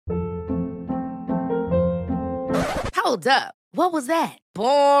Hold up. What was that?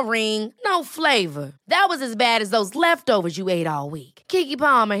 Boring. No flavor. That was as bad as those leftovers you ate all week. Keke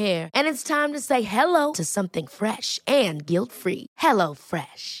Palmer here. And it's time to say hello to something fresh and guilt-free. Hello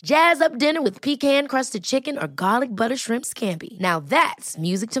Fresh. Jazz up dinner with pecan-crusted chicken or garlic butter shrimp scampi. Now that's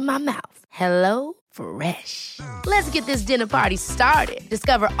music to my mouth. Hello Fresh. Let's get this dinner party started.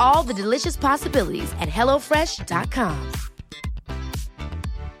 Discover all the delicious possibilities at hellofresh.com.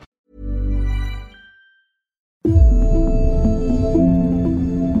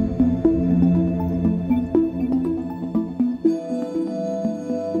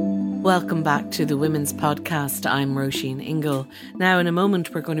 Welcome back to the Women's Podcast. I'm Roisin Ingle. Now, in a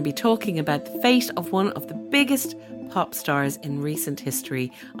moment, we're going to be talking about the fate of one of the biggest pop stars in recent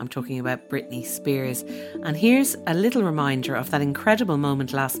history. I'm talking about Britney Spears. And here's a little reminder of that incredible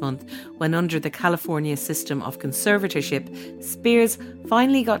moment last month when, under the California system of conservatorship, Spears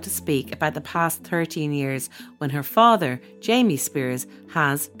finally got to speak about the past 13 years when her father, Jamie Spears,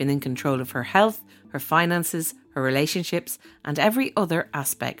 has been in control of her health, her finances, her relationships, and every other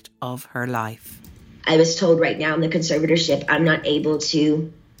aspect of her life. I was told right now in the conservatorship, I'm not able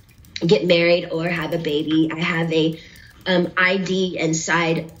to get married or have a baby. I have a ID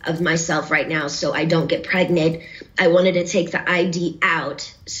inside of myself right now, so I don't get pregnant. I wanted to take the ID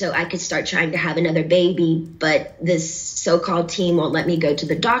out so I could start trying to have another baby, but this so-called team won't let me go to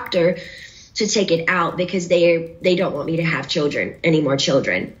the doctor to take it out because they don't want me to have any more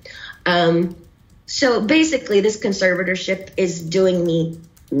children. So basically, this conservatorship is doing me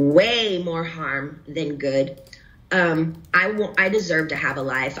way more harm than good. I deserve to have a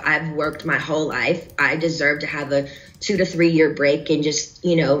life. I've worked my whole life. I deserve to have a 2 to 3 year break and just,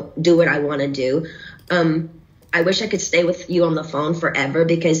 do what I want to do. I wish I could stay with you on the phone forever,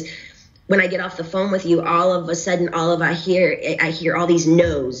 because when I get off the phone with you, all of a sudden, I hear all these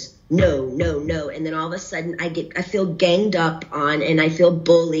no's. No. And then all of a sudden I feel ganged up on, and I feel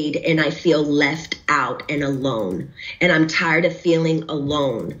bullied, and I feel left out and alone. And I'm tired of feeling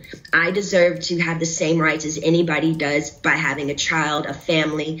alone. I deserve to have the same rights as anybody does by having a child, a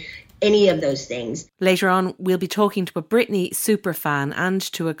family, any of those things. Later on, we'll be talking to a Britney superfan and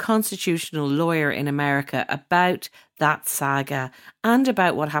to a constitutional lawyer in America about that saga and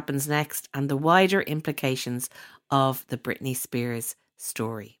about what happens next and the wider implications of the Britney Spears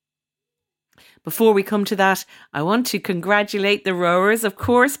story. Before we come to that, I want to congratulate the rowers, of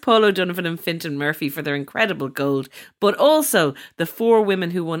course, Paul O'Donovan and Fintan Murphy for their incredible gold, but also the 4 women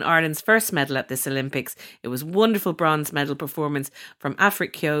who won Ireland's first medal at this Olympics. It was a wonderful bronze medal performance from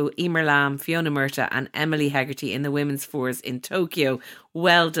Afrit Kyo, Emer Lam, Fiona Murtagh and Emily Hegarty in the women's fours in Tokyo.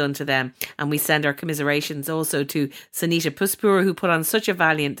 Well done to them. And we send our commiserations also to Sanita Puspur, who put on such a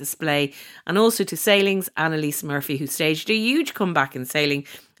valiant display, and also to sailing's Annalise Murphy, who staged a huge comeback in sailing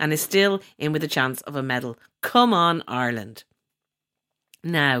and is still in with a chance of a medal. Come on, Ireland.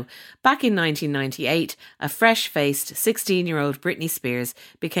 Now, back in 1998, a fresh-faced 16-year-old Britney Spears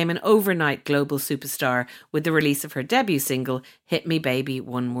became an overnight global superstar with the release of her debut single, Hit Me Baby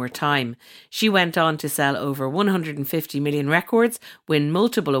One More Time. She went on to sell over 150 million records, win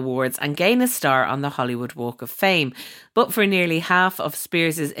multiple awards and gain a star on the Hollywood Walk of Fame. But for nearly half of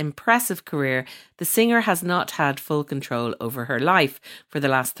Spears' impressive career, the singer has not had full control over her life. For the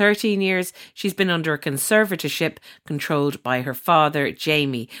last 13 years, she's been under a conservatorship controlled by her father,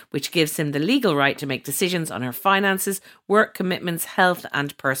 Jamie, which gives him the legal right to make decisions on her finances, work commitments, health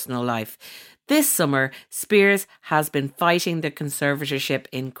and personal life. This summer, Spears has been fighting the conservatorship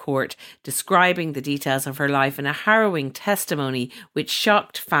in court, describing the details of her life in a harrowing testimony which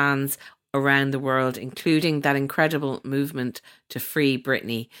shocked fans around the world, including that incredible movement to free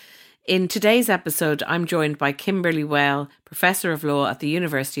Britney. In today's episode, I'm joined by Kimberly Well, Professor of Law at the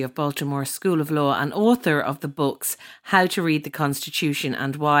University of Baltimore School of Law and author of the books How to Read the Constitution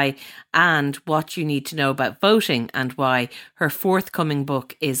and Why, and What You Need to Know About Voting and Why. Her forthcoming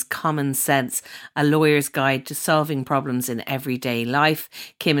book is Common Sense, a lawyer's guide to solving problems in everyday life.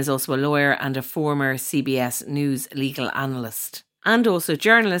 Kim is also a lawyer and a former CBS News legal analyst. And also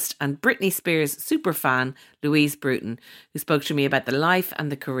journalist and Britney Spears superfan Louise Bruton, who spoke to me about the life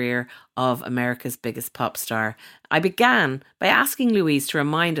and the career of America's biggest pop star. I began by asking Louise to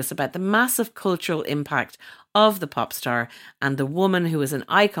remind us about the massive cultural impact of the pop star and the woman who is an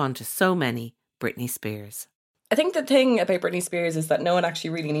icon to so many, Britney Spears. I think the thing about Britney Spears is that no one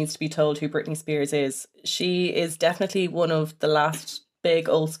actually really needs to be told who Britney Spears is. She is definitely one of the last big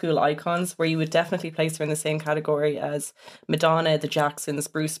old school icons where you would definitely place her in the same category as Madonna, the Jacksons,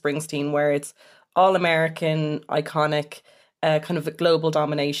 Bruce Springsteen, where it's all American, iconic, kind of a global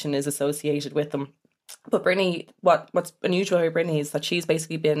domination is associated with them. But Britney, what's unusual about Britney is that she's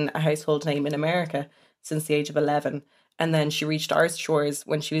basically been a household name in America. since the age of 11. And then she reached our shores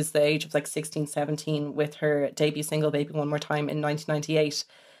when she was the age of like 16, 17 with her debut single, Baby One More Time, in 1998.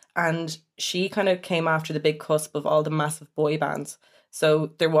 And she kind of came after the big cusp of all the massive boy bands.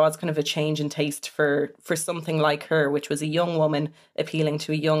 So there was kind of a change in taste for something like her, which was a young woman appealing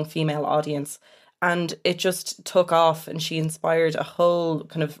to a young female audience. And it just took off, and she inspired a whole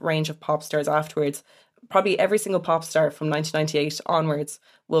kind of range of pop stars afterwards. Probably every single pop star from 1998 onwards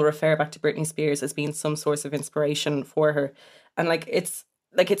will refer back to Britney Spears as being some source of inspiration for her. And it's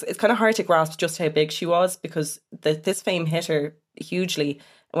kind of hard to grasp just how big she was, because this fame hit her hugely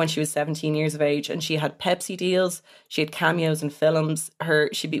when she was 17 years of age, and she had Pepsi deals, she had cameos in films.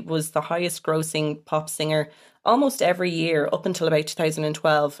 Was the highest grossing pop singer almost every year up until about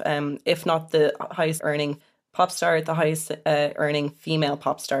 2012, if not the highest earning pop star, the highest earning female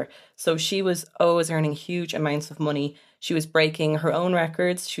pop star. So she was always earning huge amounts of money. She was breaking her own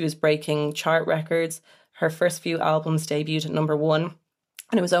records, she was breaking chart records. Her first few albums debuted at #1,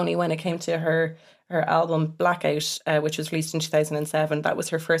 and it was only when it came to her album Blackout, which was released in 2007, that was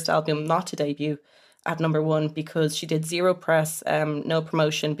her first album not to debut at #1, because she did zero press, no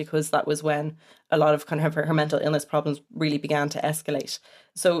promotion, because that was when a lot of kind of her mental illness problems really began to escalate.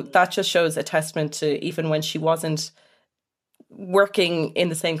 So that just shows a testament to, even when she wasn't working in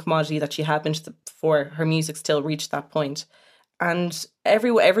the same commodity that she had been before, her music still reached that point. And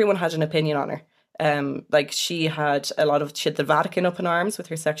everyone had an opinion on her. She had the Vatican up in arms with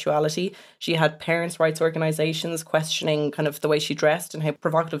her sexuality. She had parents' rights organizations questioning kind of the way she dressed and how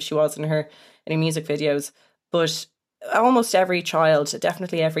provocative she was in her music videos. But almost every child,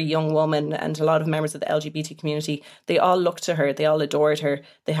 definitely every young woman, and a lot of members of the LGBT community, they all looked to her, they all adored her,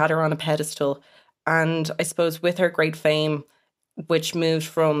 they had her on a pedestal. And I suppose with her great fame, which moved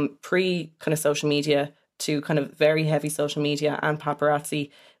from pre kind of social media to kind of very heavy social media and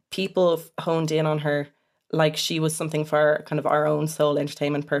paparazzi, people honed in on her like she was something for kind of our own sole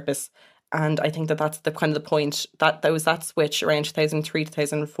entertainment purpose. And I think that's the kind of the point, that there was that switch around 2003,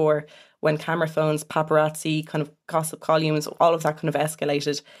 2004, when camera phones, paparazzi, kind of gossip columns, all of that kind of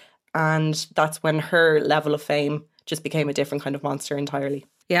escalated. And that's when her level of fame just became a different kind of monster entirely.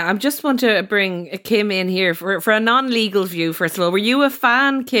 Yeah, I just want to bring Kim in here for a non-legal view. First of all, were you a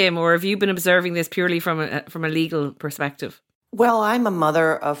fan, Kim, or have you been observing this purely from a legal perspective? Well, I'm a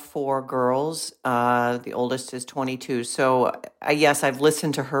mother of 4 girls. The oldest is 22. So yes, I've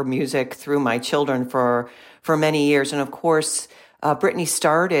listened to her music through my children for many years. And of course,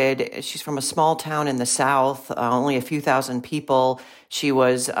 Britney she's from a small town in the South, only a few thousand people. She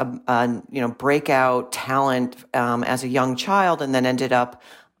was a breakout talent as a young child, and then ended up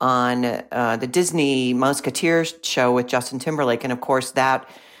on the Disney Musketeers show with Justin Timberlake. And of course, that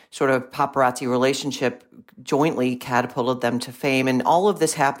sort of paparazzi relationship jointly catapulted them to fame. And all of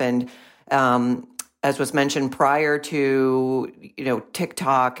this happened, as was mentioned, prior to,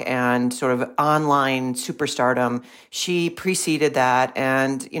 TikTok and sort of online superstardom. She preceded that.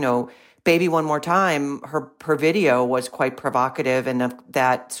 And, Baby One More Time, her video was quite provocative, and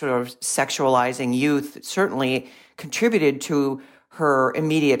that sort of sexualizing youth certainly contributed to her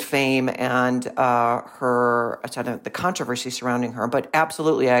immediate fame and the controversy surrounding her. But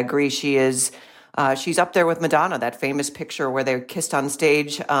absolutely, I agree. She's up there with Madonna, that famous picture where they kissed on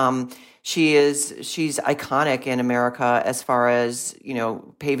stage. She's iconic in America as far as,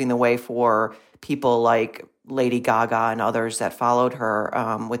 paving the way for people like Lady Gaga and others that followed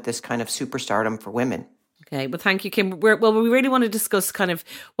her with this kind of superstardom for women. Okay, well, thank you, Kim. We really want to discuss kind of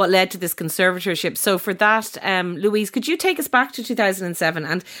what led to this conservatorship. So for that, Louise, could you take us back to 2007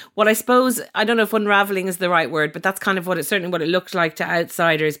 and what I suppose, I don't know if unravelling is the right word, but that's kind of certainly what it looked like to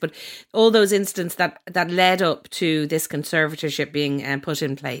outsiders, but all those incidents that led up to this conservatorship being put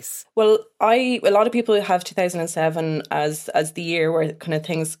in place. Well, a lot of people have 2007 as the year where kind of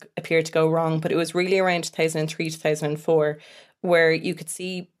things appeared to go wrong, but it was really around 2003, 2004 where you could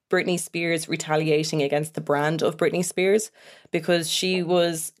see Britney Spears retaliating against the brand of Britney Spears, because she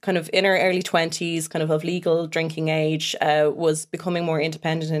was kind of in her early 20s, kind of legal drinking age, was becoming more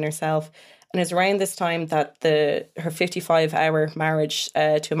independent in herself. And it was around this time that her 55-hour marriage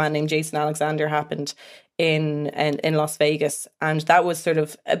to a man named Jason Alexander happened in Las Vegas. And that was sort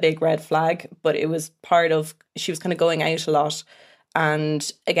of a big red flag, but it was she was kind of going out a lot. And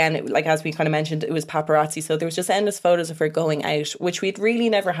again, as we kind of mentioned, it was paparazzi. So there was just endless photos of her going out, which we'd really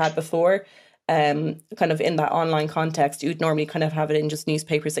never had before. Kind of in that online context, you'd normally kind of have it in just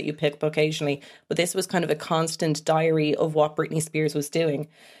newspapers that you pick up occasionally. But this was kind of a constant diary of what Britney Spears was doing.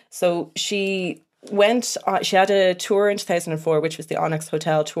 So she had a tour in 2004, which was the Onyx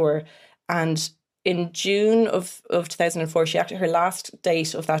Hotel tour. And in June of 2004, her last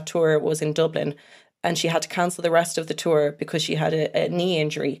date of that tour was in Dublin. and she had to cancel the rest of the tour because she had a knee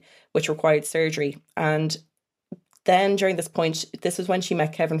injury which required surgery. And then during this point, this was when she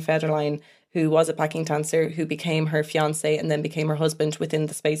met Kevin Federline, who was a backing dancer, who became her fiance and then became her husband within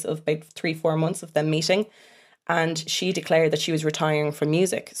the space of about 3-4 months of them meeting. And she declared that she was retiring from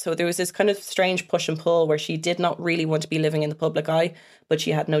music. So there was this kind of strange push and pull where she did not really want to be living in the public eye, but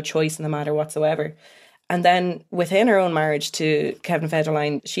she had no choice in the matter whatsoever. And then within her own marriage to Kevin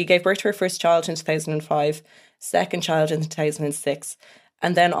Federline, she gave birth to her first child in 2005, second child in 2006.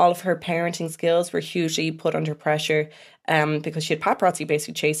 And then all of her parenting skills were hugely put under pressure because she had paparazzi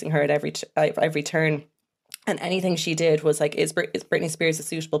basically chasing her at every turn. And anything she did was like, is Britney Spears a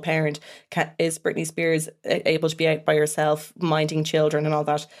suitable parent? Is Britney Spears able to be out by herself, minding children and all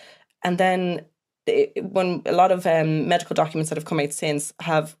that? And then when a lot of medical documents that have come out since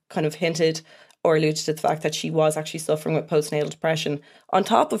have kind of hinted or alluded to the fact that she was actually suffering with postnatal depression, on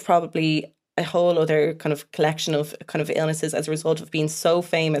top of probably a whole other kind of collection of kind of illnesses as a result of being so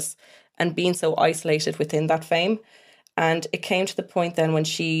famous and being so isolated within that fame. And it came to the point then when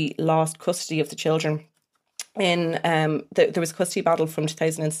she lost custody of the children. There was a custody battle from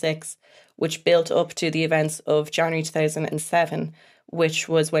 2006, which built up to the events of January 2007, which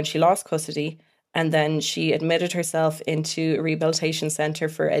was when she lost custody. And then she admitted herself into a rehabilitation centre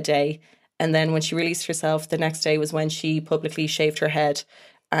for a day. And then when she released herself, the next day was when she publicly shaved her head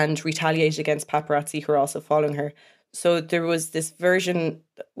and retaliated against paparazzi who were also following her. So there was this version,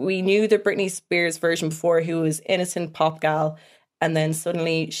 we knew the Britney Spears version before, who was innocent pop gal, and then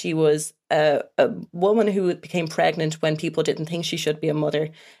suddenly she was a woman who became pregnant when people didn't think she should be a mother,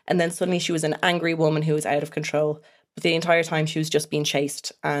 and then suddenly she was an angry woman who was out of control. But the entire time she was just being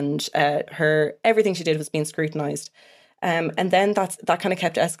chased, and everything she did was being scrutinised. And then that kind of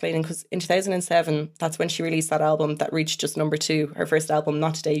kept escalating, because in 2007, that's when she released that album that reached just number 2, her first album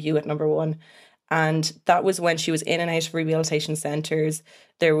not to debut at number 1. And that was when she was in and out of rehabilitation centres.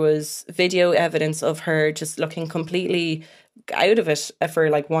 There was video evidence of her just looking completely out of it, for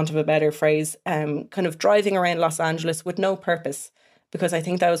like want of a better phrase, kind of driving around Los Angeles with no purpose. Because I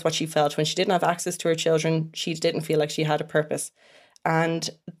think that was what she felt. When she didn't have access to her children, she didn't feel like she had a purpose. And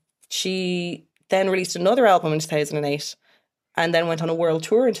she then released another album in 2008 and then went on a world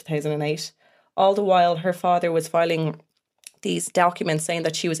tour in 2008. All the while, her father was filing these documents saying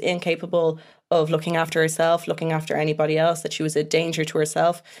that she was incapable of looking after herself, looking after anybody else, that she was a danger to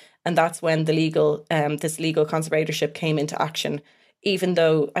herself. And that's when the this legal conservatorship came into action. Even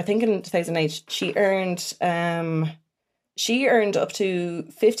though I think in 2008 she earned up to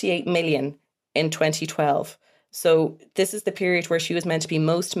 58 million in 2012. So this is the period where she was meant to be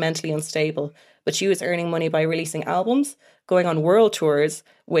most mentally unstable, but she was earning money by releasing albums, going on world tours,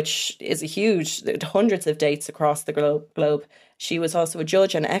 which is a huge, hundreds of dates across the globe. She was also a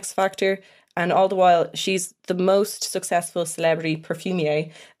judge on X Factor, and all the while she's the most successful celebrity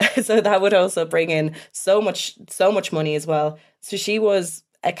perfumier. So that would also bring in so much money as well. So she was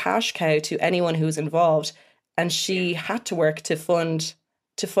a cash cow to anyone who was involved, and she had to work to fund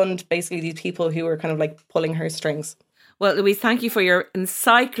basically these people who were kind of like pulling her strings. Well, Louise, thank you for your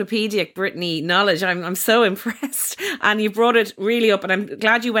encyclopedic Britney knowledge. I'm so impressed. And you brought it really up. And I'm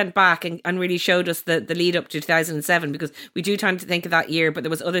glad you went back and really showed us the lead up to 2007, because we do tend to think of that year, but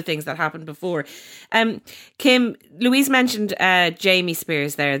there was other things that happened before. Kim, Louise mentioned Jamie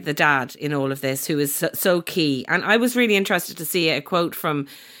Spears there, the dad in all of this, who is so key. And I was really interested to see a quote from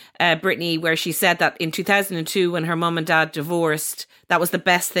Britney, where she said that in 2002, when her mum and dad divorced, that was the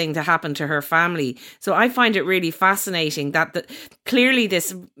best thing to happen to her family. So I find it really fascinating that clearly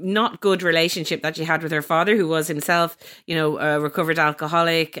this not good relationship that she had with her father, who was himself, a recovered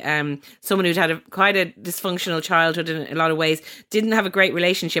alcoholic, someone who'd had quite a dysfunctional childhood in a lot of ways, didn't have a great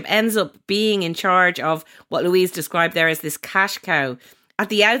relationship, ends up being in charge of what Louise described there as this cash cow. At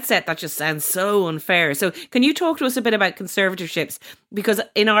the outset, that just sounds so unfair. So can you talk to us a bit about conservatorships? Because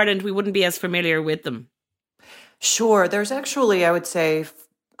in Ireland, we wouldn't be as familiar with them. Sure. There's actually, I would say,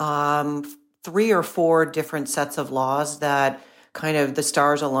 3 or 4 different sets of laws that kind of the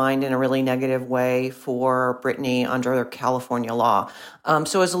stars aligned in a really negative way for Britney under California law.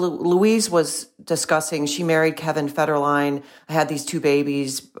 So as Louise was discussing, she married Kevin Federline, had these 2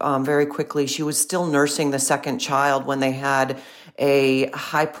 babies very quickly. She was still nursing the second child when they had a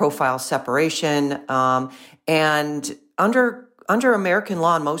high-profile separation. And under American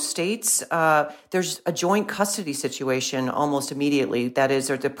law in most states, there's a joint custody situation almost immediately. That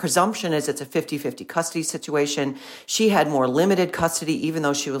is, or the presumption is it's a 50-50 custody situation. She had more limited custody, even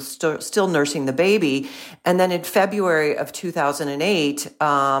though she was still nursing the baby. And then in February of 2008,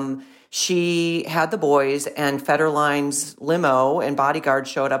 she had the boys, and Federline's limo and bodyguard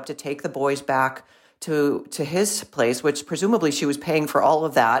showed up to take the boys back to his place, which presumably she was paying for all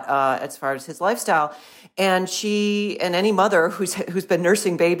of that as far as his lifestyle. And she and any mother who's been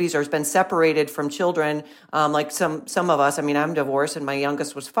nursing babies or has been separated from children, like some of us. I mean, I'm divorced and my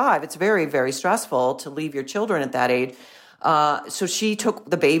youngest was 5. It's very, very stressful to leave your children at that age. So she took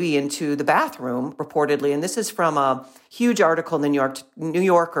the baby into the bathroom, reportedly, and this is from a huge article in the New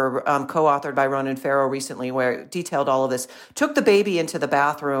Yorker, co-authored by Ronan Farrow recently, where it detailed all of this. Took the baby into the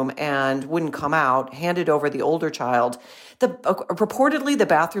bathroom and wouldn't come out, handed over the older child. Reportedly, the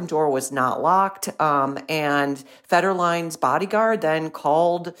bathroom door was not locked, and Federline's bodyguard then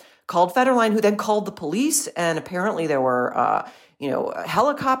called Federline, who then called the police, and apparently there were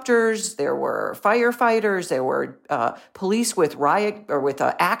helicopters, there were firefighters, there were police with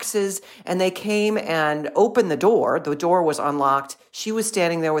axes, and they came and opened the door. The door was unlocked. She was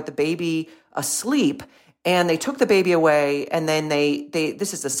standing there with the baby asleep, and they took the baby away. And then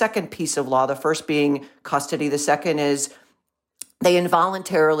this is the second piece of law, the first being custody. The second is they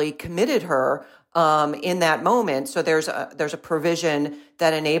involuntarily committed her in that moment. So there's a provision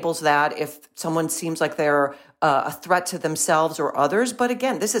that enables that if someone seems like they're a threat to themselves or others. But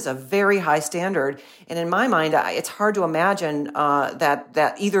again, this is a very high standard. And in my mind, it's hard to imagine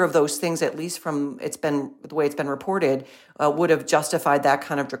that either of those things, at least from the way it's been reported, would have justified that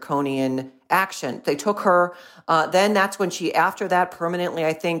kind of draconian action. They took her. Then that's when she, after that, permanently,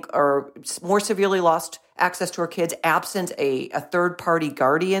 I think, or more severely lost access to her kids, absent a third-party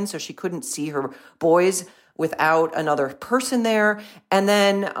guardian, so she couldn't see her boys without another person there. And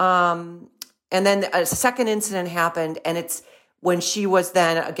then a second incident happened, and it's when she was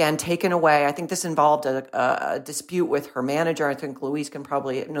then again taken away. I think this involved a dispute with her manager. I think Louise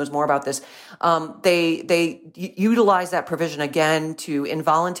probably knows more about this. They utilized that provision again to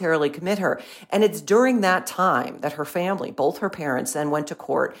involuntarily commit her, and it's during that time that her family, both her parents, then went to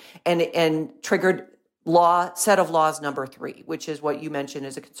court and triggered set of laws number 3, which is what you mentioned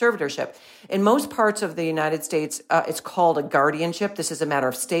as a conservatorship. In most parts of the United States, it's called a guardianship. This is a matter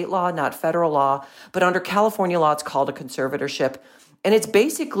of state law, not federal law. But under California law, it's called a conservatorship. And it's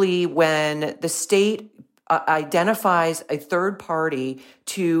basically when the state identifies a third party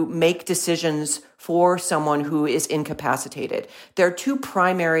to make decisions for someone who is incapacitated. There are 2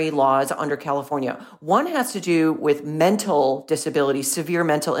 primary laws under California. One has to do with mental disability, severe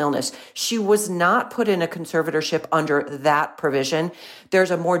mental illness. She was not put in a conservatorship under that provision.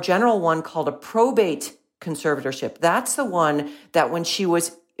 There's a more general one called a probate conservatorship. That's the one that when she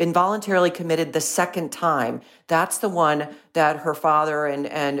was involuntarily committed the second time, that's the one that her father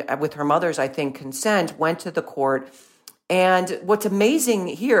and with her mother's, I think, consent, went to the court. And what's amazing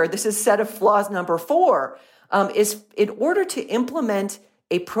here, this is set of flaws number 4, is in order to implement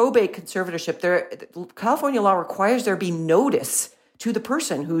a probate conservatorship, California law requires there be notice to the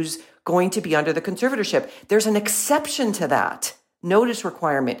person who's going to be under the conservatorship. There's an exception to that notice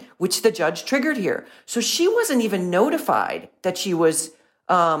requirement, which the judge triggered here. So she wasn't even notified that she was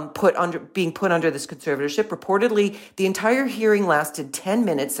being put under this conservatorship. Reportedly, the entire hearing lasted 10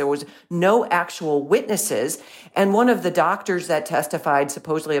 minutes. There was no actual witnesses. And one of the doctors that testified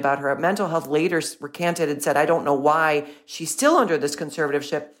supposedly about her mental health later recanted and said, I don't know why she's still under this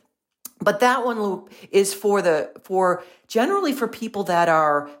conservatorship. But that one, Lou, is for generally for people that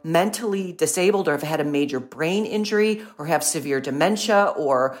are mentally disabled or have had a major brain injury or have severe dementia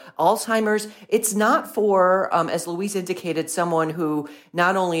or Alzheimer's. It's not for, as Louise indicated, someone who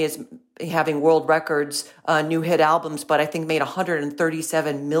not only is having world records, new hit albums, but I think made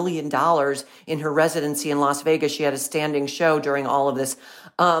 $137 million in her residency in Las Vegas. She had a standing show during all of this.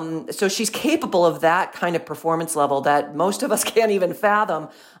 So she's capable of that kind of performance level that most of us can't even fathom.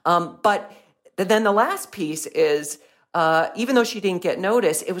 But then the last piece is, even though she didn't get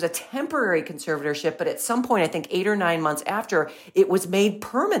notice, it was a temporary conservatorship, but at some point, I think 8 or 9 months after, it was made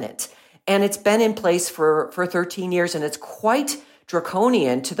permanent. And it's been in place for 13 years, and it's quite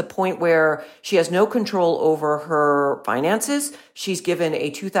draconian to the point where she has no control over her finances. She's given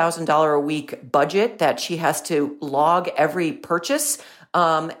a $2,000 a week budget that she has to log every purchase.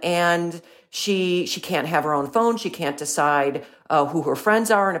 And she can't have her own phone. She can't decide who her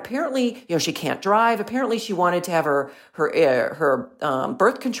friends are. And apparently, she can't drive. Apparently she wanted to have her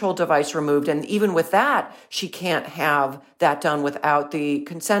birth control device removed. And even with that, she can't have that done without the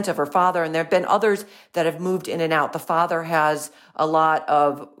consent of her father. And there have been others that have moved in and out. The father has a lot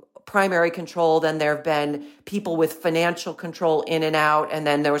of primary control. Then there have been people with financial control in and out. And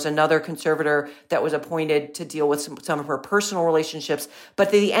then there was another conservator that was appointed to deal with some of her personal relationships. But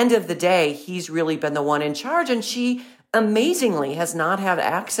at the end of the day, he's really been the one in charge. And she amazingly has not had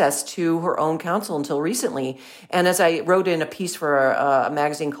access to her own counsel until recently. And as I wrote in a piece for a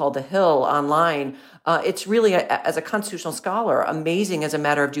magazine called The Hill online, it's really, as a constitutional scholar, amazing as a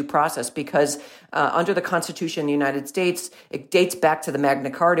matter of due process, because under the Constitution of the United States, it dates back to the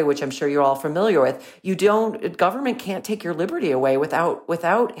Magna Carta, which I'm sure you're all familiar with. Government can't take your liberty away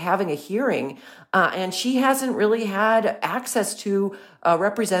without having a hearing. And she hasn't really had access to a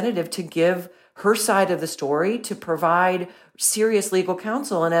representative to give her side of the story, to provide serious legal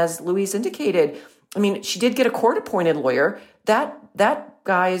counsel. And as Louise indicated, I mean, she did get a court-appointed lawyer. That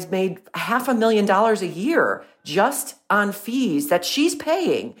guy has made $500,000 a year just on fees that she's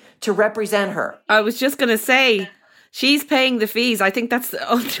paying to represent her. I was just going to say, she's paying the fees. I think that's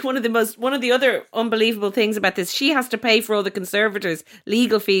one of the other unbelievable things about this. She has to pay for all the conservators'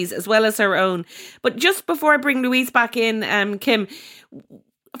 legal fees as well as her own. But just before I bring Louise back in, Kim,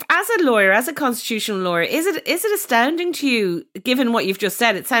 as a lawyer, as a constitutional lawyer, is it astounding to you, given what you've just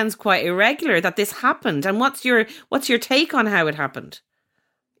said? It sounds quite irregular that this happened. And what's your take on how it happened?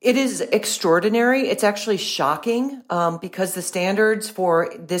 It is extraordinary. It's actually shocking because the standards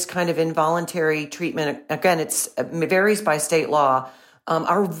for this kind of involuntary treatment, again, it varies by state law,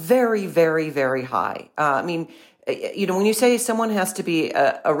 are very, very, very high. When you say someone has to be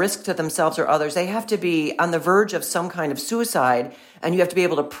a risk to themselves or others, they have to be on the verge of some kind of suicide, and you have to be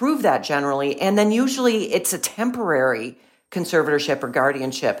able to prove that generally. And then usually it's a temporary conservatorship or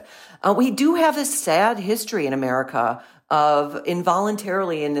guardianship. We do have this sad history in America of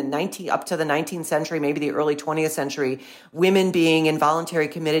involuntarily up to the 19th century, maybe the early 20th century, women being involuntarily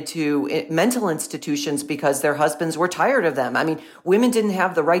committed to mental institutions because their husbands were tired of them. I mean, women didn't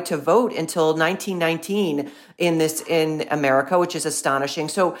have the right to vote until 1919 in America, which is astonishing.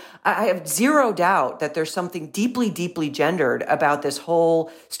 So I have zero doubt that there's something deeply, deeply gendered about this whole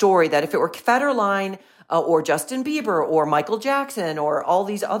story, that if it were Federline or Justin Bieber or Michael Jackson or all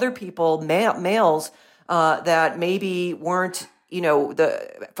these other people, males, that maybe weren't,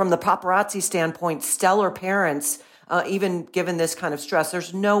 from the paparazzi standpoint, stellar parents, even given this kind of stress,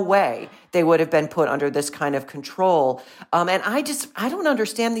 there's no way they would have been put under this kind of control. And I don't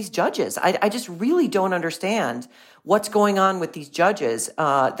understand these judges. I just really don't understand what's going on with these judges,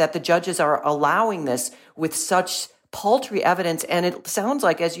 that the judges are allowing this with such paltry evidence. And it sounds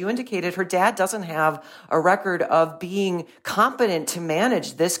like, as you indicated, her dad doesn't have a record of being competent to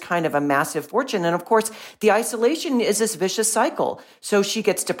manage this kind of a massive fortune. And of course, the isolation is this vicious cycle. So she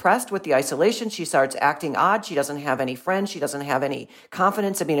gets depressed with the isolation. She starts acting odd. She doesn't have any friends. She doesn't have any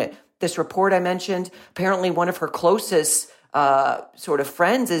confidence. I mean, this report I mentioned, apparently one of her closest sort of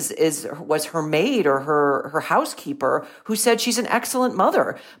friends was her maid or her housekeeper, who said she's an excellent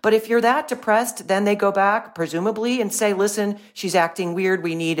mother. But if you're that depressed, then they go back, presumably, and say, listen, she's acting weird.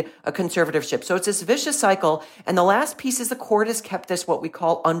 We need a conservatorship. So it's this vicious cycle. And the last piece is the court has kept this what we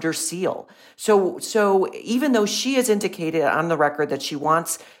call under seal. So even though she has indicated on the record that she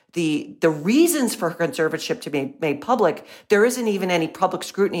wants the reasons for her conservatorship to be made public, there isn't even any public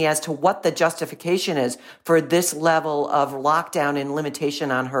scrutiny as to what the justification is for this level of lockdown and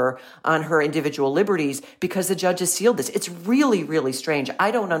limitation on her individual liberties, because the judges sealed this. It's really, really strange.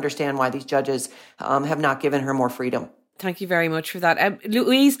 I don't understand why these judges have not given her more freedom. Thank you very much for that.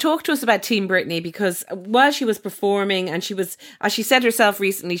 Louise, talk to us about Team Britney, because while she was performing, and she was, as she said herself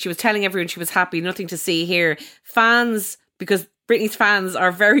recently, she was telling everyone she was happy, nothing to see here. Fans, because Britney's fans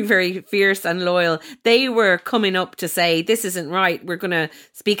are very, very fierce and loyal, they were coming up to say, this isn't right, we're going to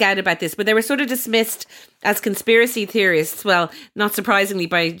speak out about this. But they were sort of dismissed as conspiracy theorists, well, not surprisingly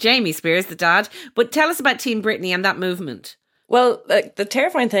by Jamie Spears, the dad. But tell us about Team Britney and that movement. Well, the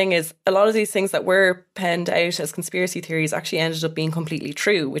terrifying thing is a lot of these things that were penned out as conspiracy theories actually ended up being completely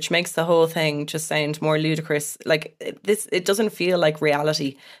true, which makes the whole thing just sound more ludicrous. Like it doesn't feel like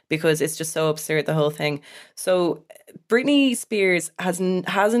reality because it's just so absurd, the whole thing. So Britney Spears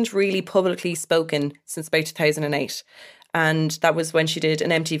hasn't really publicly spoken since about 2008. And that was when she did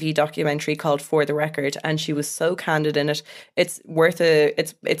an MTV documentary called For the Record, and she was so candid in it. It's worth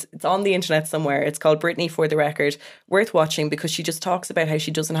it's on the internet somewhere. It's called Britney For the Record. Worth watching, because she just talks about how she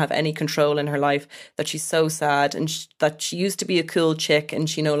doesn't have any control in her life, that she's so sad, and that she used to be a cool chick and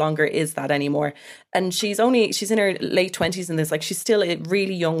she no longer is that anymore. And she's in her late 20s in this. Like, she's still a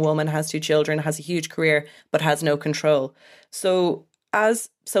really young woman, has 2 children, has a huge career, but has no control. So as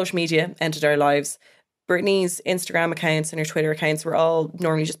social media entered our lives, Britney's Instagram accounts and her Twitter accounts were all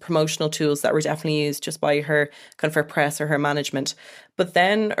normally just promotional tools that were definitely used just by her kind of her press or her management. But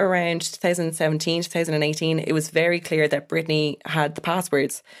then around 2017, 2018, it was very clear that Britney had the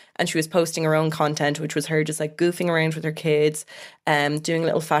passwords, and she was posting her own content, which was her just like goofing around with her kids, doing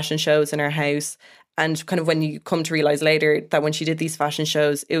little fashion shows in her house. And kind of when you come to realize later that when she did these fashion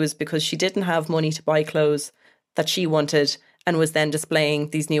shows, it was because she didn't have money to buy clothes that she wanted and was then displaying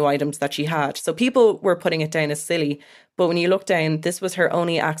these new items that she had. So people were putting it down as silly. But when you look down, this was her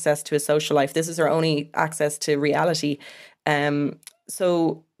only access to a social life. This is her only access to reality.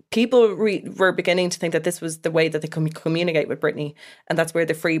 So people were beginning to think that this was the way that they could communicate with Britney. And that's where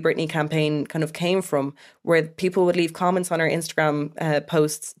the Free Britney campaign kind of came from, where people would leave comments on her Instagram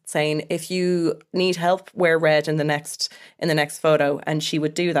posts saying, if you need help, wear red in the next photo. And she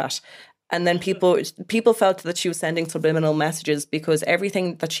would do that. And then people felt that she was sending subliminal messages because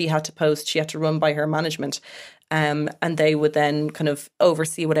everything that she had to post, she had to run by her management. And they would then kind of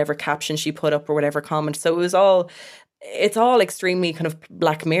oversee whatever caption she put up or whatever comment. So it's all extremely kind of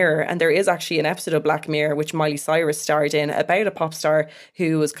Black Mirror. And there is actually an episode of Black Mirror, which Miley Cyrus starred in, about a pop star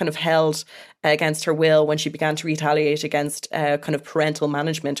who was kind of held against her will when she began to retaliate against kind of parental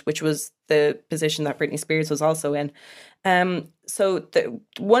management, which was the position that Britney Spears was also in. So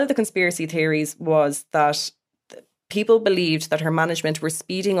one of the conspiracy theories was that people believed that her management were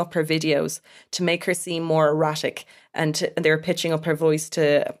speeding up her videos to make her seem more erratic, and they were pitching up her voice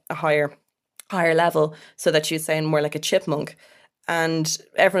to a higher level so that she was sound more like a chipmunk. And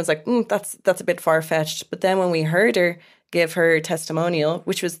everyone's like, that's a bit far-fetched. But then when we heard her give her testimonial,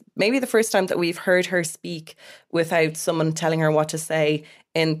 which was maybe the first time that we've heard her speak without someone telling her what to say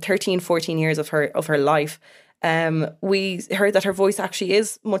in 13, 14 years of her life, we heard that her voice actually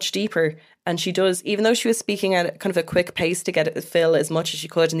is much deeper, and she does, even though she was speaking at kind of a quick pace to get it fill as much as she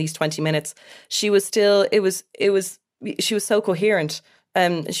could in these 20 minutes, she was still, she was so coherent.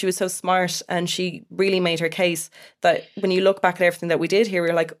 She was so smart, and she really made her case that when you look back at everything that we did here,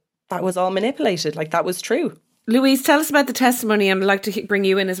 we're like, that was all manipulated. Like, that was true. Louise, tell us about the testimony, and I'd like to bring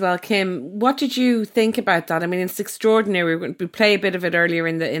you in as well, Kim. What did you think about that? I mean, it's extraordinary. We play a bit of it earlier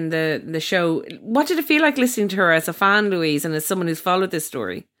in the show. What did it feel like listening to her as a fan, Louise, and as someone who's followed this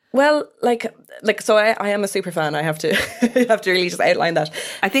story? Well, so I am a super fan. I have to have to really just outline that.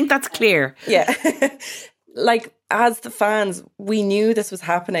 I think that's clear. Yeah. As the fans, we knew this was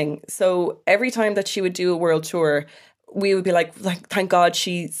happening. So every time that she would do a world tour, we would be like, thank God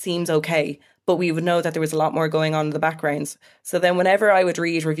she seems okay. But we would know that there was a lot more going on in the backgrounds. So then whenever I would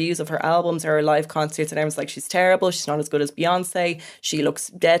read reviews of her albums or her live concerts, and everyone's like, she's terrible, she's not as good as Beyonce, she looks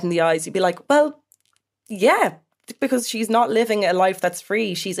dead in the eyes, you'd be like, well, yeah, because she's not living a life that's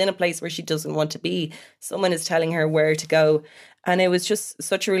free. She's in a place where she doesn't want to be. Someone is telling her where to go. And it was just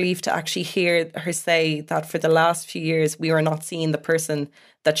such a relief to actually hear her say that for the last few years, we were not seeing the person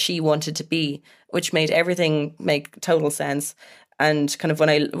that she wanted to be, which made everything make total sense. And kind of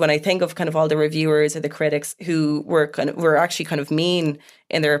when I think of kind of all the reviewers or the critics who were actually kind of mean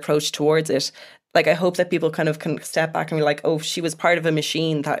in their approach towards it, like, I hope that people kind of can step back and be like, oh, she was part of a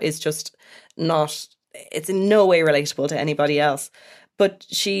machine that is just not, it's in no way relatable to anybody else. But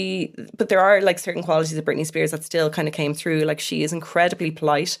there are like certain qualities of Britney Spears that still kind of came through. Like, she is incredibly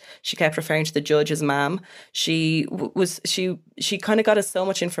polite. She kept referring to the judge as ma'am. She kind of got us so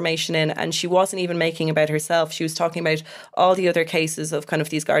much information in, and she wasn't even making about herself. She was talking about all the other cases of kind of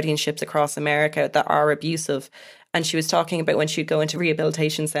these guardianships across America that are abusive. And she was talking about when she'd go into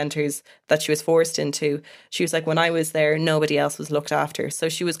rehabilitation centres that she was forced into. She was like, when I was there, nobody else was looked after. So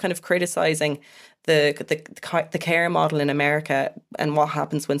she was kind of criticising the care model in America and what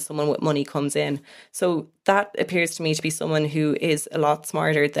happens when someone with money comes in. So that appears to me to be someone who is a lot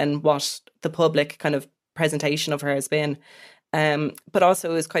smarter than what the public kind of presentation of her has been. But also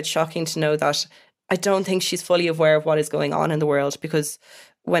it was quite shocking to know that I don't think she's fully aware of what is going on in the world, because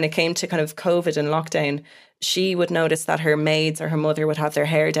when it came to kind of COVID and lockdown, she would notice that her maids or her mother would have their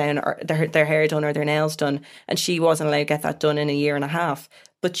hair down or their hair done or their nails done, and she wasn't allowed to get that done in a year and a half.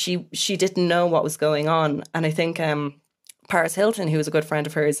 But she didn't know what was going on. And I think Paris Hilton, who was a good friend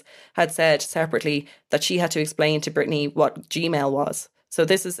of hers, had said separately that she had to explain to Britney what Gmail was. So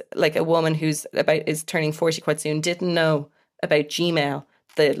this is like a woman who's is turning 40 quite soon, didn't know about Gmail,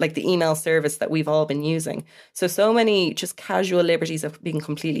 the email service that we've all been using. So many just casual liberties have been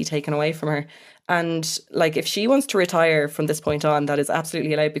completely taken away from her. And like, if she wants to retire from this point on, that is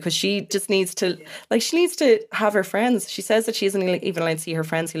absolutely allowed, because she just needs to, she needs to have her friends. She says that she isn't even allowed to see her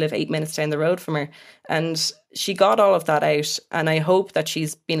friends who live 8 minutes down the road from her. And she got all of that out. And I hope that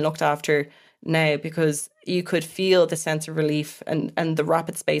she's been looked after now, because you could feel the sense of relief and the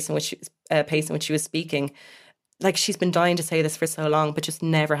rapid pace in which she was speaking. Like, she's been dying to say this for so long, but just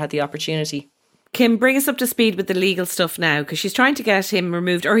never had the opportunity. Kim, bring us up to speed with the legal stuff now, because she's trying to get him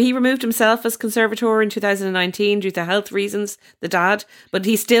removed, or he removed himself as conservator in 2019 due to health reasons, the dad, but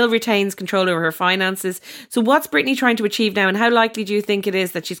he still retains control over her finances. So what's Britney trying to achieve now, and how likely do you think it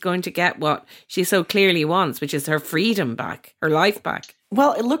is that she's going to get what she so clearly wants, which is her freedom back, her life back?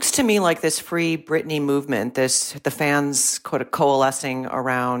 Well, it looks to me like this Free Britney movement, the fans coalescing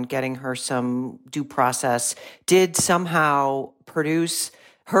around getting her some due process, did somehow produce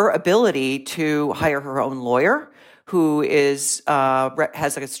her ability to hire her own lawyer, who has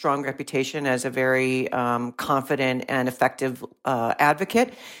a strong reputation as a very confident and effective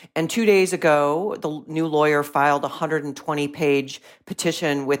advocate. And 2 days ago, the new lawyer filed a 120-page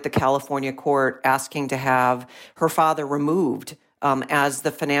petition with the California court asking to have her father removed as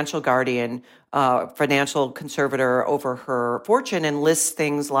the financial guardian, financial conservator over her fortune, and lists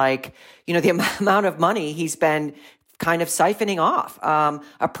things like, the amount of money he's been kind of siphoning off,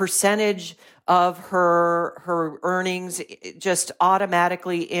 a percentage of her earnings just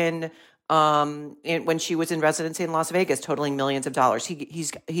automatically in when she was in residency in Las Vegas, totaling millions of dollars. He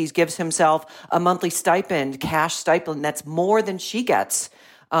gives himself a monthly stipend, cash stipend, that's more than she gets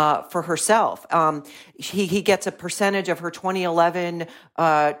for herself. He gets a percentage of her 2011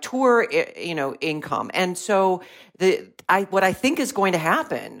 tour, income. And so what I think is going to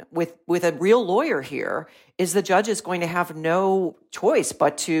happen with a real lawyer here is the judge is going to have no choice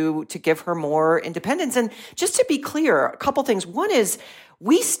but to give her more independence. And just to be clear, a couple things. One is,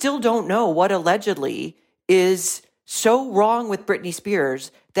 we still don't know what allegedly is so wrong with Britney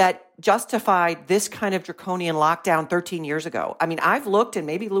Spears that justified this kind of draconian lockdown 13 years ago. I mean, I've looked, and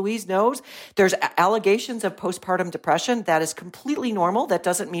maybe Louise knows, there's allegations of postpartum depression. That is completely normal. That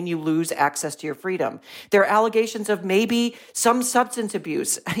doesn't mean you lose access to your freedom. There are allegations of maybe some substance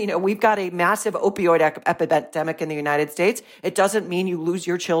abuse. We've got a massive opioid epidemic in the United States. It doesn't mean you lose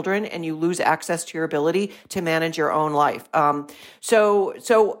your children and you lose access to your ability to manage your own life.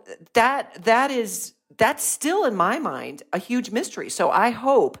 So that's still, in my mind, a huge mystery. So I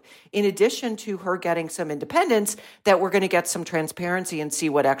hope, in addition to her getting some independence, that we're going to get some transparency and see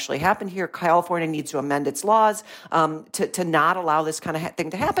what actually happened here. California needs to amend its laws to not allow this kind of thing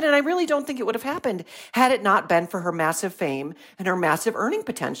to happen. And I really don't think it would have happened had it not been for her massive fame and her massive earning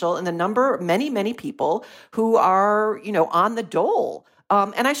potential and the number of many people who are, on the dole.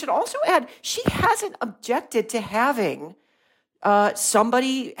 And I should also add, she hasn't objected to having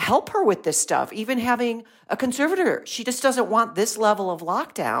somebody help her with this stuff, even having a conservator. She just doesn't want this level of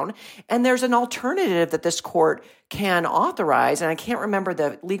lockdown. And there's an alternative that this court can authorize. And I can't remember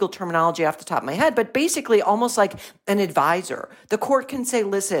the legal terminology off the top of my head, but basically almost like an advisor. The court can say,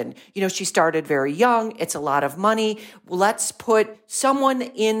 listen, she started very young. It's a lot of money. Let's put someone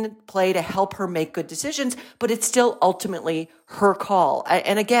in play to help her make good decisions, but it's still ultimately her call.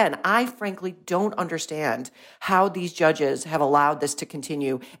 And again, I frankly don't understand how these judges have allowed this to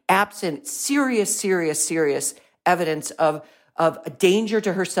continue absent serious evidence of a danger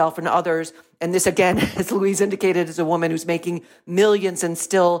to herself and others. And this, again, as Louise indicated, is a woman who's making millions and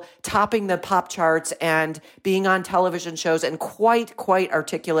still topping the pop charts and being on television shows and quite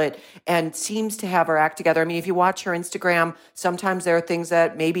articulate and seems to have her act together. I mean, if you watch her Instagram, sometimes there are things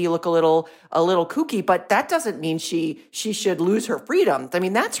that maybe look a little kooky, but that doesn't mean she should lose her freedom. I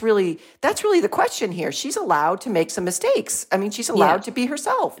mean, that's really the question here. She's allowed to make some mistakes. I mean, she's allowed to be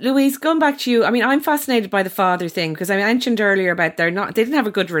herself. Louise, going back to you, I mean, I'm fascinated by the father thing, because I mentioned earlier about they didn't have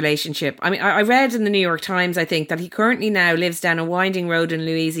a good relationship. I mean, I read in the New York Times, I think, that he currently now lives down a winding road in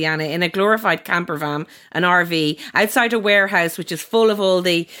Louisiana in a glorified camper van, an RV, outside a warehouse which is full of all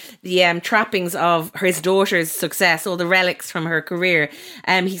the trappings of his daughter's success, all the relics from her career.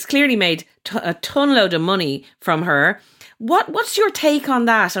 He's clearly made a ton load of money from her. What's your take on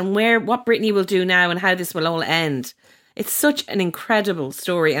that, and what Britney will do now and how this will all end? It's such an incredible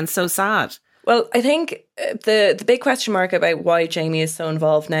story and so sad. Well, I think the big question mark about why Jamie is so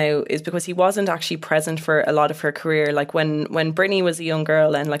involved now is because he wasn't actually present for a lot of her career. Like when Britney was a young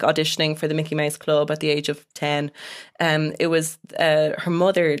girl and like auditioning for the Mickey Mouse Club at the age of 10, it was her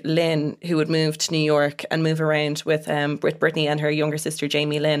mother, Lynn, who would move to New York and move around with Britney and her younger sister,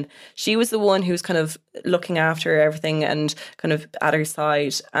 Jamie Lynn. She was the one who was kind of looking after everything and kind of at her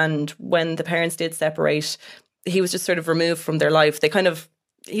side. And when the parents did separate, he was just sort of removed from their life.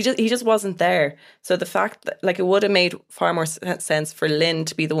 He just wasn't there. So the fact that it would have made far more sense for Lynn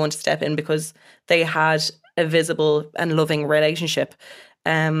to be the one to step in because they had a visible and loving relationship.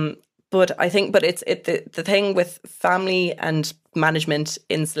 But I think, the thing with family and management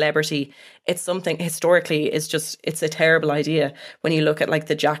in celebrity, it's something historically it's a terrible idea when you look at like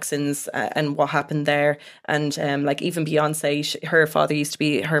the Jacksons and what happened there. And like even Beyonce, her father used to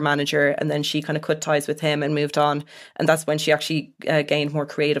be her manager, and then she kind of cut ties with him and moved on. And that's when she actually gained more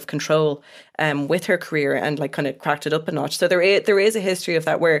creative control with her career and like kind of cracked it up a notch. So there is a history of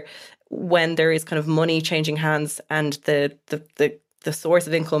that, where when there is kind of money changing hands and the source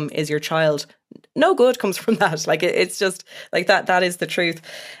of income is your child, no good comes from that. Like it's just like that is the truth.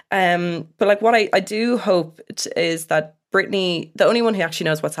 But like what I do hope is that Britney, the only one who actually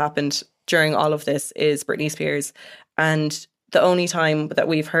knows what's happened during all of this is Britney Spears. And the only time that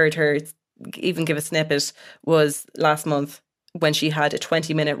we've heard her even give a snippet was last month, when she had a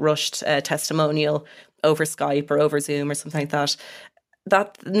 20-minute rushed testimonial over Skype or over Zoom or something like that.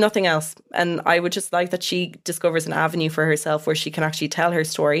 Nothing else. And I would just like that she discovers an avenue for herself where she can actually tell her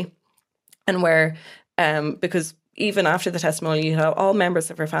story, and where because even after the testimony, you have all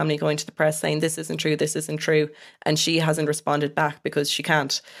members of her family going to the press saying this isn't true, and she hasn't responded back because she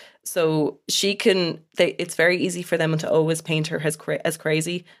can't. So it's very easy for them to always paint her as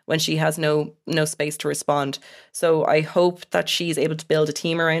crazy when she has no space to respond. So I hope that she's able to build a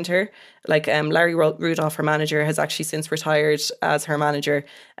team around her. Like Larry Rudolph, her manager, has actually since retired as her manager.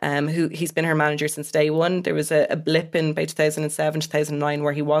 He's been her manager since day one. There was a blip in about 2007, 2009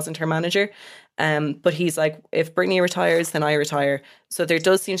 where he wasn't her manager. But he's like, if Britney retires, then I retire. So there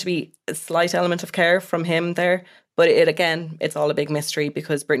does seem to be a slight element of care from him there. But it's all a big mystery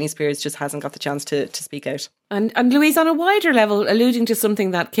because Britney Spears just hasn't got the chance to speak out. And Louise, on a wider level, alluding to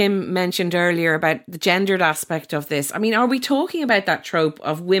something that Kim mentioned earlier about the gendered aspect of this, I mean, are we talking about that trope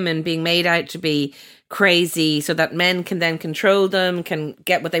of women being made out to be crazy so that men can then control them, can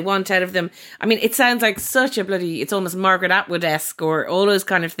get what they want out of them? I mean, it sounds like such a it's almost Margaret Atwood-esque or all those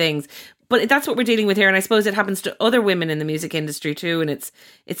kind of things. But that's what we're dealing with here. And I suppose it happens to other women in the music industry too. And it's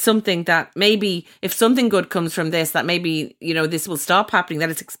something that maybe if something good comes from this, that maybe, this will stop happening, that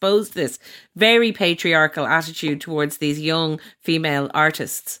it's exposed this very patriarchal attitude towards these young female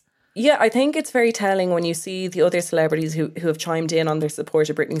artists. Yeah, I think it's very telling when you see the other celebrities who have chimed in on their support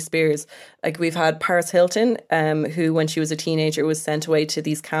of Britney Spears. Like we've had Paris Hilton, who when she was a teenager was sent away to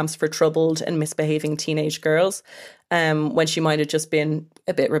these camps for troubled and misbehaving teenage girls, when she might have just been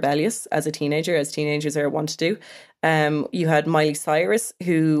a bit rebellious as a teenager, as teenagers are wont to do. You had Miley Cyrus,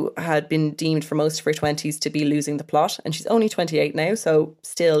 who had been deemed for most of her 20s to be losing the plot, and she's only 28 now, so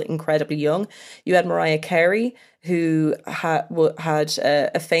still incredibly young. You had Mariah Carey, who had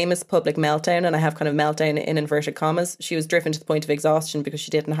a famous public meltdown, and I have kind of meltdown in inverted commas. She was driven to the point of exhaustion because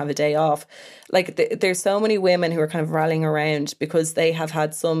she didn't have a day off. Like there's so many women who are kind of rallying around because they have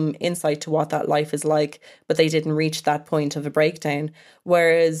had some insight to what that life is like, but they didn't reach that point of a breakdown.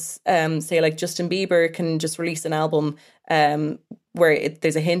 Whereas, say like Justin Bieber can just release an album where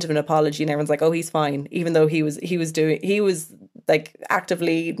there's a hint of an apology and everyone's like, oh, he's fine, even though he was like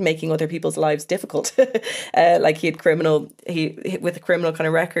actively making other people's lives difficult. Like he had with criminal kind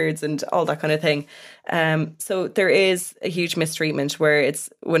of records and all that kind of thing. So there is a huge mistreatment where it's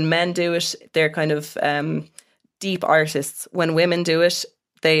when men do it, they're kind of deep artists. When women do it,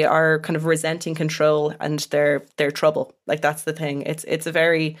 they are kind of resenting control and they're trouble. Like that's the thing. It's a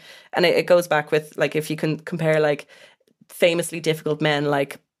very, and it goes back with like, if you can compare like famously difficult men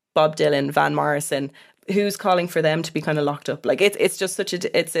like Bob Dylan, Van Morrison, who's calling for them to be kind of locked up? Like it's just such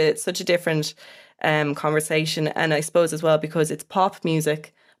a different conversation. And I suppose as well, because it's pop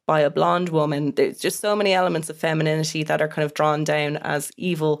music by a blonde woman, there's just so many elements of femininity that are kind of drawn down as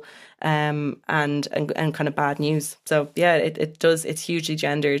evil and kind of bad news. So yeah, it's hugely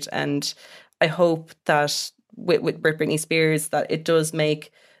gendered, and I hope that with Britney Spears that it does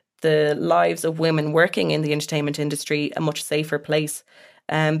make the lives of women working in the entertainment industry a much safer place.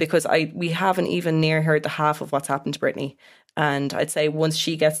 Because we haven't even near heard the half of what's happened to Britney. And I'd say once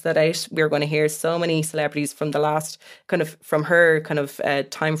she gets that out, we're going to hear so many celebrities from from her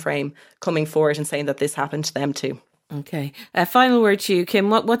time frame coming forward and saying that this happened to them too. Okay. Final word to you, Kim.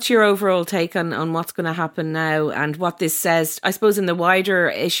 What's your overall take on what's going to happen now and what this says, I suppose, in the wider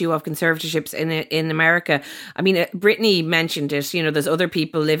issue of conservatorships in America? I mean, Britney mentioned it. There's other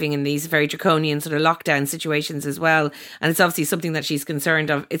people living in these very draconian sort of lockdown situations as well. And it's obviously something that she's concerned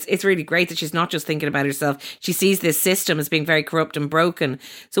of. It's really great that she's not just thinking about herself. She sees this system as being very corrupt and broken.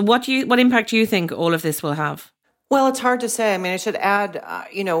 So what impact do you think all of this will have? Well, it's hard to say. I mean, I should add,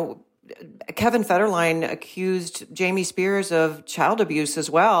 Kevin Federline accused Jamie Spears of child abuse as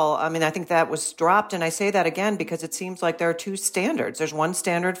well. I mean, I think that was dropped. And I say that again because it seems like there are two standards. There's one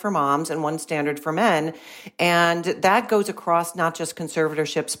standard for moms and one standard for men. And that goes across not just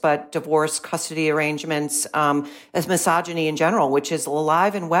conservatorships, but divorce, custody arrangements, as misogyny in general, which is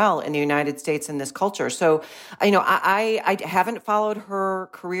alive and well in the United States in this culture. So, I haven't followed her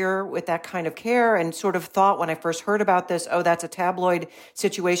career with that kind of care and sort of thought when I first heard about this, oh, that's a tabloid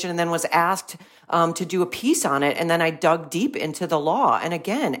situation, and then was asked to do a piece on it. And then I dug deep into the law. And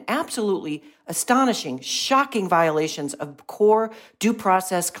again, absolutely astonishing, shocking violations of core due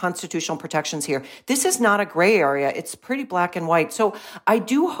process constitutional protections here. This is not a gray area. It's pretty black and white. So I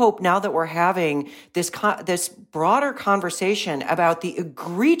do hope now that we're having this broader conversation about the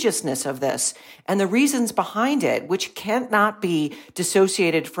egregiousness of this and the reasons behind it, which cannot be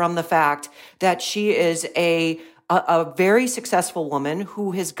dissociated from the fact that she is a very successful woman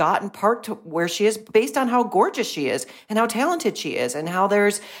who has gotten part to where she is based on how gorgeous she is and how talented she is and how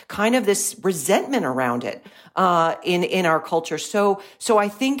there's kind of this resentment around it in our culture. So I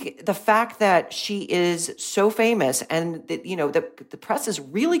think the fact that she is so famous and the press is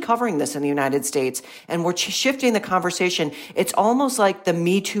really covering this in the United States and we're shifting the conversation. It's almost like the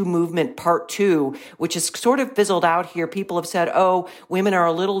Me Too movement part 2, which is sort of fizzled out here. People have said, oh, women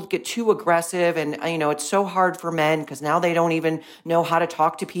are get too aggressive and, it's so hard for men because now they don't even know how to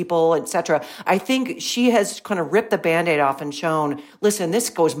talk to people, etc. I think she has kind of ripped the Band-Aid off and shown, listen, this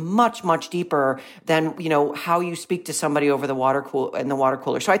goes much, much deeper than, how you speak to somebody over the water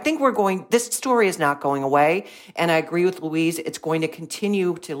cooler. So I think this story is not going away. And I agree with Louise. It's going to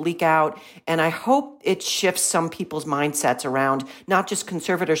continue to leak out. And I hope it shifts some people's mindsets around not just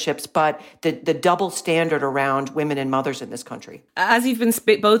conservatorships, but the double standard around women and mothers in this country. As you've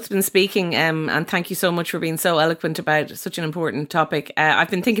both been speaking, and thank you so much for being so eloquent about such an important topic. I've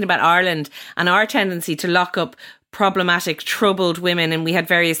been thinking about Ireland and our tendency to lock up problematic, troubled women, and we had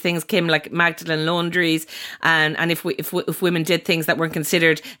various things, Kim, like Magdalene laundries, and if women did things that weren't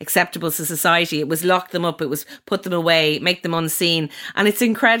considered acceptable to society, it was lock them up, it was put them away, make them unseen. And it's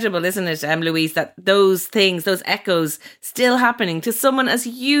incredible, isn't it, Louise, that those things, those echoes, still happening to someone as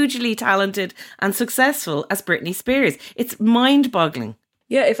hugely talented and successful as Britney Spears. It's mind-boggling.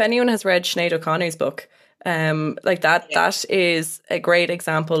 Yeah, if anyone has read Sinead O'Connor's book, that is a great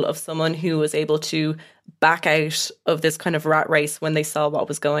example of someone who was able to back out of this kind of rat race when they saw what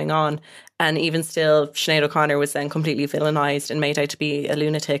was going on. And even still, Sinead O'Connor was then completely villainized and made out to be a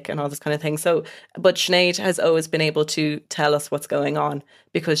lunatic and all this kind of thing. So, but Sinead has always been able to tell us what's going on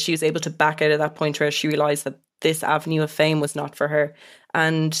because she was able to back out of that point where she realized that this avenue of fame was not for her.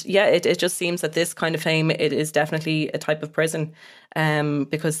 And yeah, it just seems that this kind of fame, it is definitely a type of prison,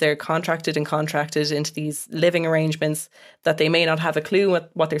 because they're contracted into these living arrangements that they may not have a clue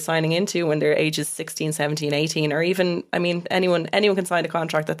what they're signing into when they're ages 16, 17, 18, or even, anyone can sign a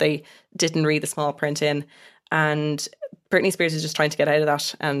contract that they didn't read the small print in. And Britney Spears is just trying to get out of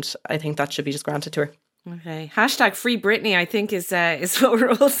that. And I think that should be just granted to her. Okay. Hashtag free Britney, I think, is what we're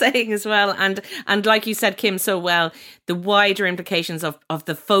all saying as well. And like you said, Kim, so well, the wider implications of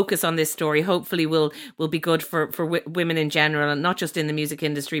the focus on this story hopefully will be good for women in general, and not just in the music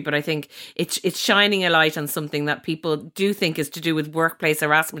industry. But I think it's shining a light on something that people do think is to do with workplace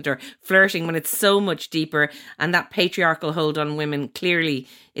harassment or flirting, when it's so much deeper. And that patriarchal hold on women clearly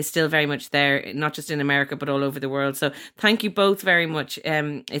is still very much there, not just in America, but all over the world. So thank you both very much.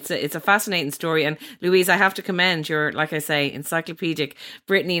 It's a fascinating story. And Louise, I have to commend your, like I say, encyclopedic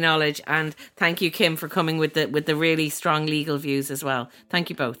Britney knowledge. And thank you, Kim, for coming with the really strong legal views as well. Thank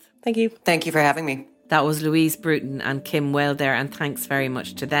you both. Thank you. Thank you for having me. That was Louise Bruton and Kim Well there, and thanks very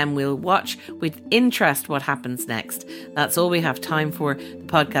much to them. We'll watch with interest what happens next. That's all we have time for. The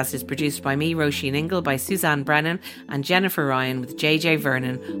podcast is produced by me, Roisin Ingle, by Suzanne Brennan and Jennifer Ryan, with JJ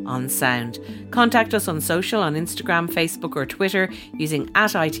Vernon on sound. Contact us on social, on Instagram, Facebook or Twitter using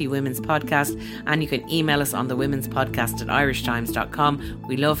 @IT Women's Podcast, and you can email us on the Women's Podcast at irishtimes.com.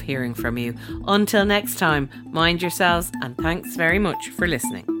 We love hearing from you. Until next time, mind yourselves, and thanks very much for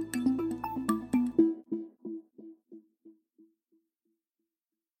listening.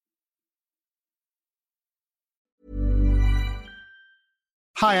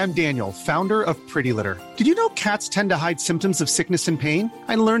 Hi, I'm Daniel, founder of Pretty Litter. Did you know cats tend to hide symptoms of sickness and pain?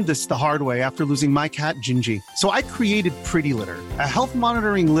 I learned this the hard way after losing my cat, Gingy. So I created Pretty Litter, a health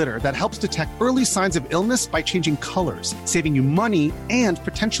monitoring litter that helps detect early signs of illness by changing colors, saving you money and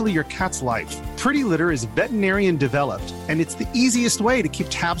potentially your cat's life. Pretty Litter is veterinarian developed, and it's the easiest way to keep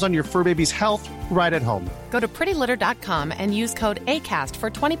tabs on your fur baby's health right at home. Go to prettylitter.com and use code ACAST for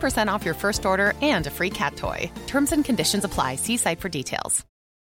 20% off your first order and a free cat toy. Terms and conditions apply. See site for details.